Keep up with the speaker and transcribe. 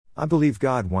I believe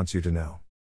God wants you to know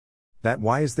that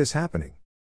why is this happening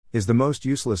is the most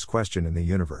useless question in the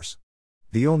universe.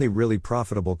 The only really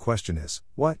profitable question is,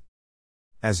 what?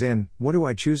 As in, what do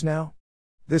I choose now?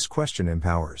 This question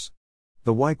empowers.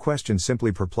 The why question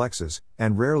simply perplexes,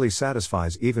 and rarely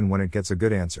satisfies even when it gets a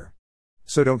good answer.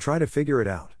 So don't try to figure it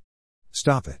out.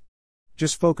 Stop it.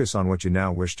 Just focus on what you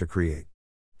now wish to create.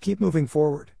 Keep moving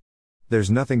forward.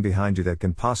 There's nothing behind you that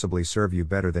can possibly serve you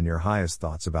better than your highest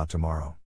thoughts about tomorrow.